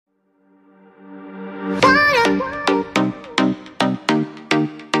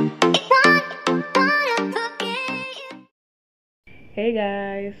Hey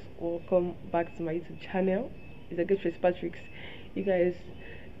guys, welcome back to my YouTube channel. It's a good Tracyejiofor. You guys,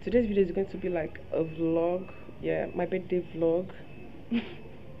 today's video is going to be like a vlog. Yeah, my birthday vlog.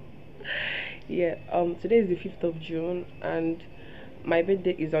 Yeah, today is the 5th of June and my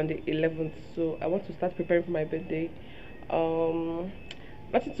birthday is on the 11th, so I want to start preparing for my birthday.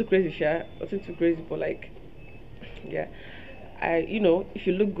 Nothing too crazy, nothing too crazy, but like, yeah, if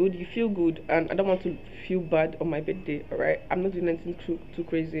you look good, you feel good, and I don't want to feel bad on my birthday. All right, I'm not doing anything too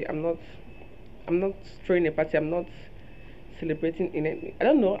crazy. I'm not throwing a party. I'm not celebrating in it. I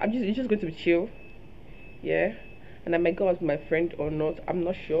don't know. It's just going to be chill. Yeah, and I might go out with my friend or not. I'm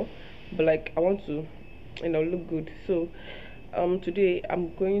not sure, but like I want to, look good. So, today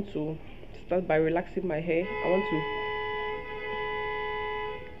I'm going to start by relaxing my hair. I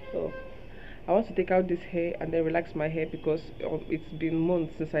want to take out this hair and then relax my hair because it's been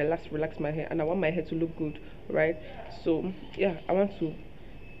months since I last relaxed my hair and I want my hair to look good, right? So yeah, I want to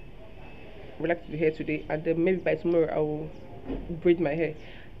relax the hair today and then maybe by tomorrow I will braid my hair.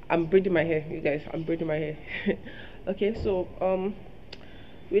 I'm braiding my hair, you guys. I'm braiding my hair. Okay, so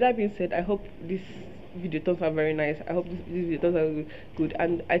with that being said, I hope this video turns out very nice. I hope this video turns out good.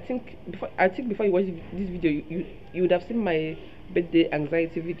 And I think before you watch this video, you would have seen my birthday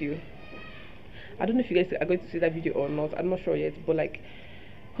anxiety video. I don't know if you guys are going to see that video or not. I'm not sure yet, but like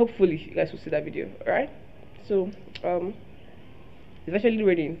hopefully you guys will see that video. All right, so it's actually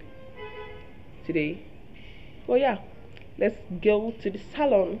raining today. Well, yeah, let's go to the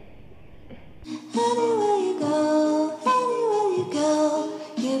salon. Anywhere you go,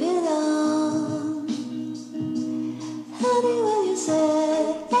 give it on. Anywhere you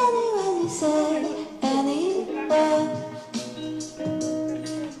say, anywhere.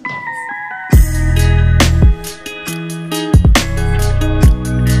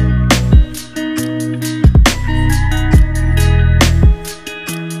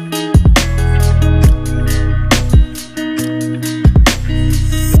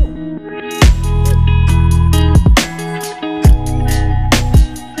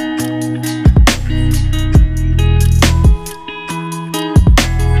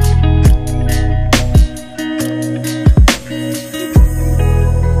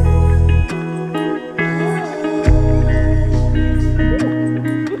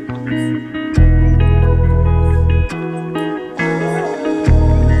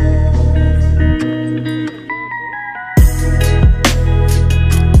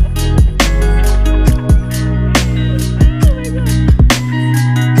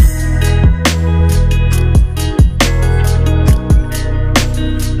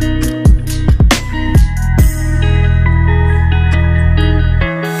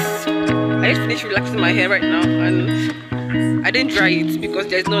 Relaxing my hair right now and I didn't dry it because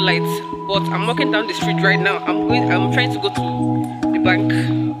there's no light, but I'm walking down the street right now. I'm trying to go to the bank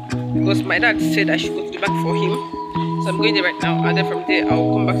because my dad said I should go to the bank for him, so I'm going there right now and then from there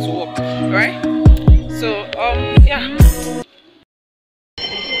I'll come back to work. All right, so yeah.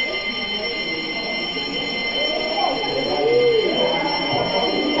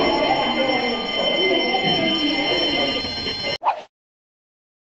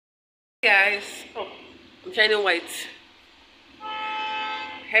 Guys, I'm shining white.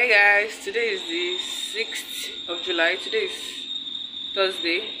 Hey guys, today is the 6th of July. Today is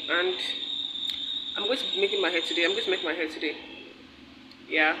Thursday and I'm going to be making my hair today. I'm going to make my hair today.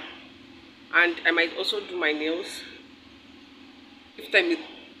 Yeah, and I might also do my nails if there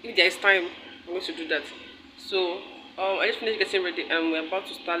is time. I'm going to do that. So I just finished getting ready and we're about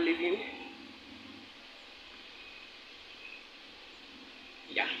to start leaving.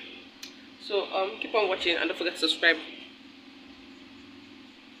 Yeah, so keep on watching and don't forget to subscribe.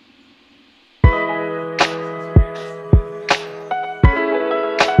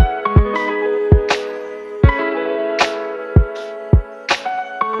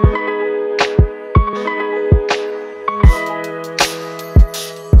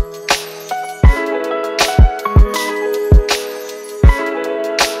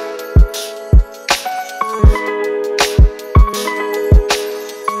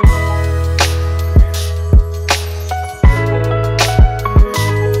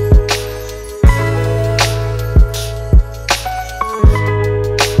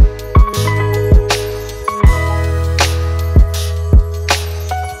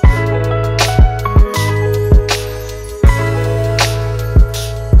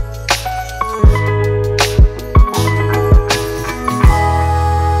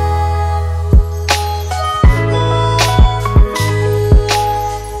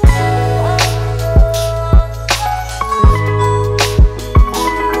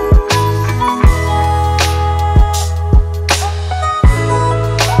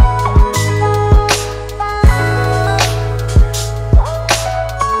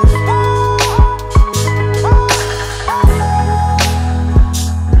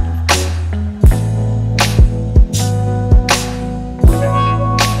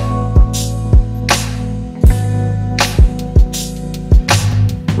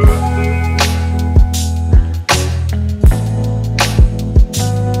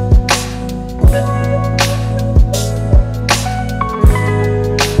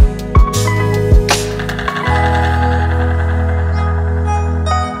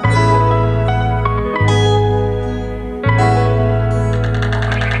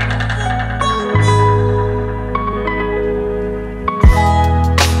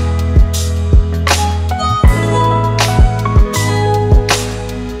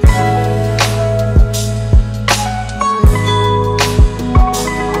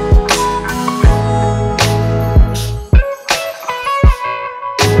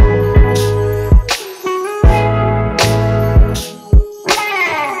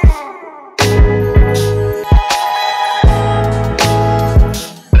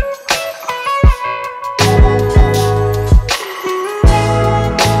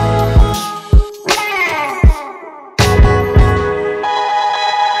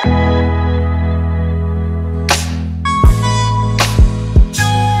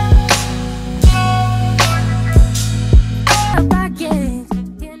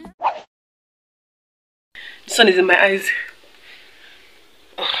 sun is in my eyes.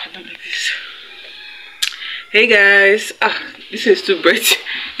 Oh, I don't like this. Hey guys, this is too bright.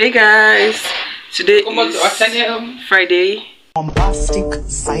 Hey guys, today is Friday. Bombastic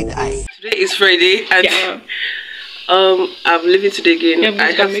side eye. Today is Friday, and yeah. I'm leaving today again. Yeah,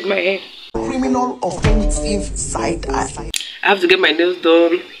 I have to make my hair. Criminal offensive side eye. I have to get my nails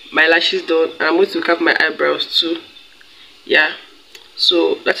done, my lashes done, and I'm going to cut my eyebrows too. Yeah,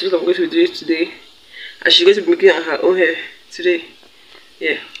 so that's what I'm going to be doing today. And she's going to be making her own hair today.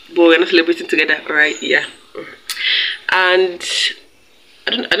 Yeah, but we're not celebrating together, alright? Yeah. And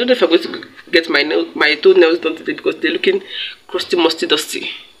I don't know if I'm going to get my toenails done today because they're looking crusty, musty, dusty.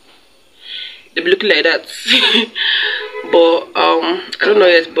 They'll be looking like that. But I don't know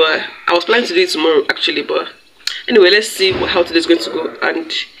yet. But I was planning to do it tomorrow actually. But anyway, let's see how today's going to go.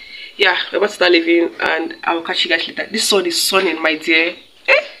 And yeah, we're about to start leaving, and I'll catch you guys later. This sun is sunning, my dear.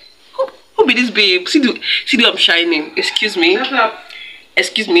 Who be this babe? See the way I'm shining. Excuse me.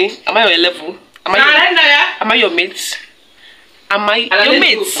 Excuse me. Am I on your level? Am I your mate? Am I your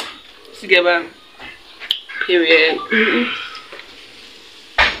mate? Together. Period.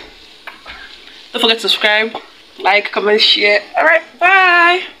 Don't forget to subscribe, like, comment, share. Alright,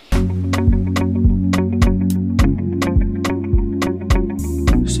 bye.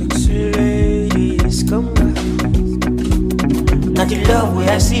 Sexy ladies, come back. Not the love we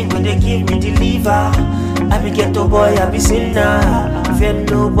I see when they give me the liver. I be ghetto boy, I be sinner. Fear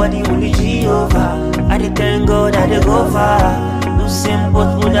nobody, only Jehovah. I dey thank God I dey go far. No same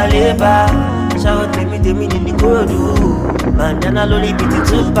but muda labor. Shout to me in the corridor. Bandana loli biti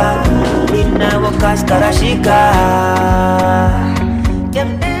tupa. Midnight workers karashika.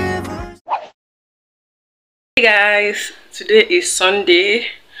 Hey guys, today is Sunday,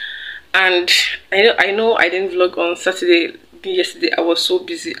 and I know I didn't vlog on Saturday. Yesterday I was so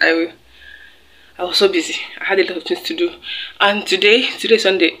busy. I was so busy. I had a lot of things to do. And today is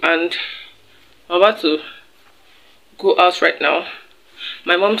Sunday, and I'm about to go out right now.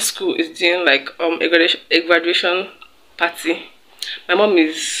 My mom's school is doing like a graduation party. My mom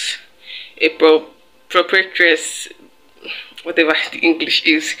is a proprietress, whatever the English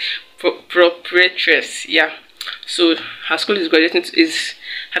is, proprietress. Yeah. So her school is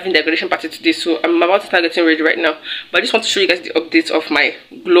having the graduation party today. So I'm about to start getting ready right now. But I just want to show you guys the update of my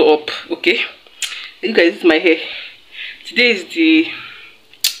glow up. Okay. You guys, this is my hair. Today is the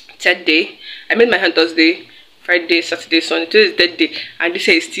 3rd day. I made my hair Thursday, Friday, Saturday, Sunday. Today is the 3rd day, and this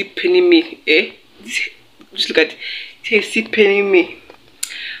hair is still paining me. Just look at it. This hair is still paining me.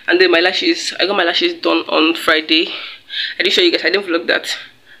 And then my lashes. I got my lashes done on Friday. I didn't show you guys. I didn't vlog that,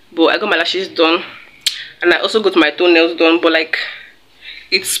 but I got my lashes done, and I also got my toenails done. But like,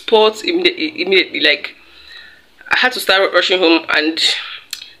 it spots immediately. Like, I had to start rushing home, and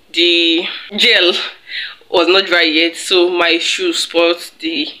the gel was not dry yet, so my shoe spots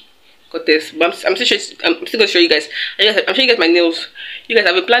the cutters. But I'm still gonna show you guys. I'm showing you guys my nails. You guys,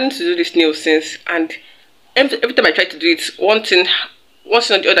 I've been planning to do this nail since, and every time I try to do it, one thing or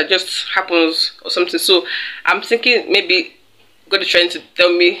the other just happens or something. So I'm thinking maybe God is trying to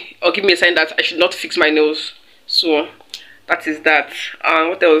tell me or give me a sign that I should not fix my nails. So that is that.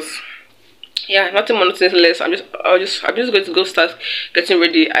 What else? Yeah, nothing more, nothing less. I'm just going to go start getting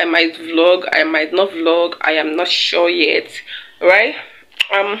ready. I might vlog, I might not vlog. I am not sure yet. Alright.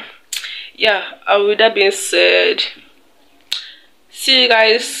 Yeah. With that being said, see you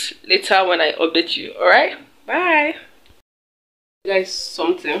guys later when I update you. Alright. Bye. Guys,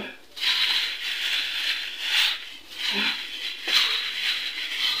 something.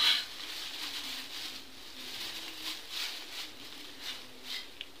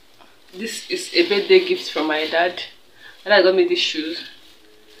 This is a birthday gift from my dad. My dad got me these shoes.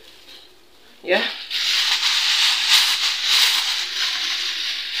 Yeah.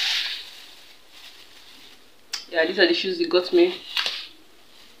 Yeah, these are the shoes he got me.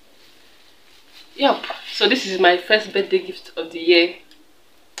 Yep. So this is my first birthday gift of the year.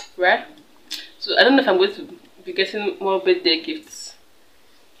 Right? So I don't know if I'm going to be getting more birthday gifts.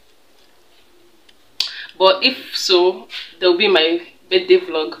 But if so, there will be my birthday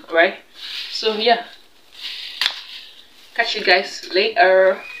vlog, right? So yeah, catch you guys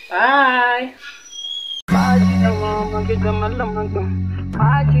later. Bye. When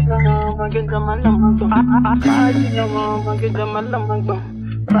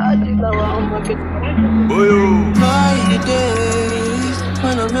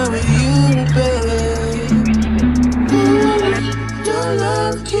I'm with you, babe, your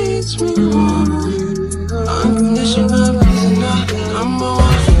love keeps me warm. Unconditional prisoner, I'm a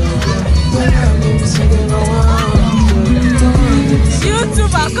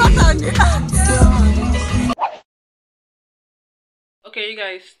YouTube, I got on it. you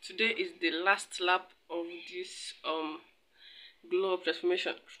guys, today is the last lap of this glow up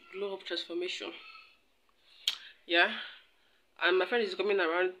transformation. Yeah, and my friend is coming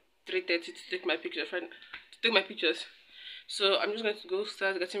around 3:30 to take my pictures. So I'm just going to go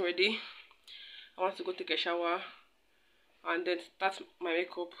start getting ready. I want to go take a shower and then start my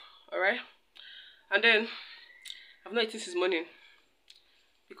makeup. All right, and then I've not eaten since morning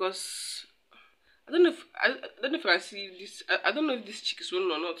because I don't know if I can see this. I don't know if this cheek is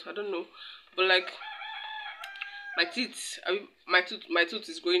swollen or not. I don't know, but like my tooth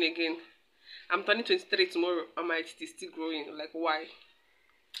is growing again. I'm turning 23 tomorrow, and my teeth is still growing. Like why?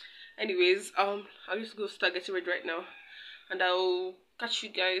 Anyways, I'll just go start getting ready right now, and I'll catch you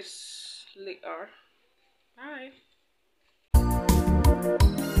guys later. Bye.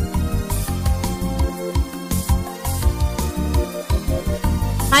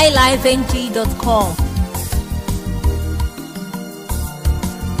 ILYSM.com.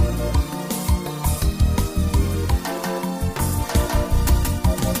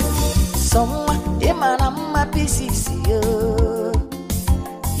 Someone in my pieces,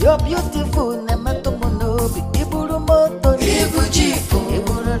 you're beautiful, Namato Monobi, Iburu Moto, Ibu Jipo,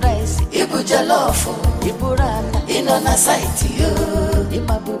 Iburu Rice, Ibu Jalofo, Iburana, Inona Site,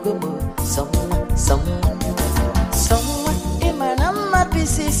 Imabugomo, someone, in my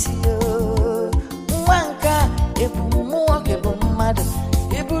pieces, Wanka, Ibu Muake Bumado,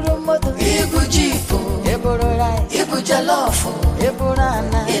 Iburu Moto, Ibu Jipo, Iburu Rice, Ibu Jalofo,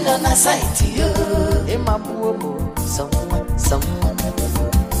 Iburana, Inona Site, Imabugomo, someone.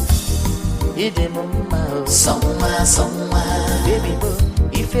 Soma, baby boo,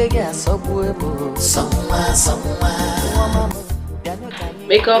 if you get so good, Soma.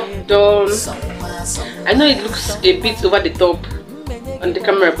 Makeup done. I know it looks a bit over the top on the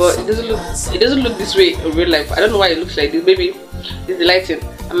camera, but it doesn't look this way in real life. I don't know why it looks like this. Maybe it's the lighting,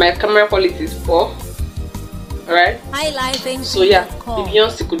 and my camera quality is poor. Alright. So yeah,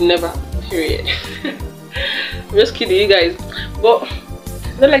 Beyonce could never. Period. I'm just kidding, you guys, but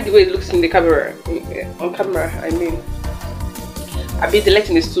I don't like the way it looks in the camera. On camera, I mean, I bet the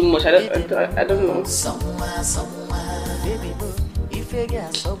lighting is too much. I don't know. I don't know, sure,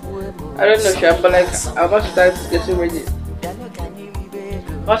 but like I'm about to start getting ready.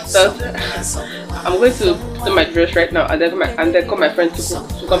 I'm going to put on my dress right now, and then call my friend to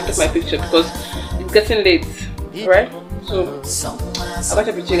come take my picture because it's getting late. Alright, so I'll catch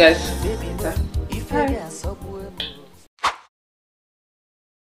up with you guys later. Bye.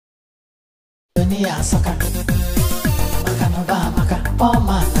 Soccer. Maka,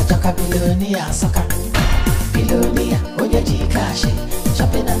 Poma, Najaka Billionaire soccer. Billionaire, Oyaji Kashi,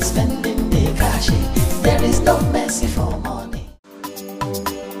 shopping and spending the cash.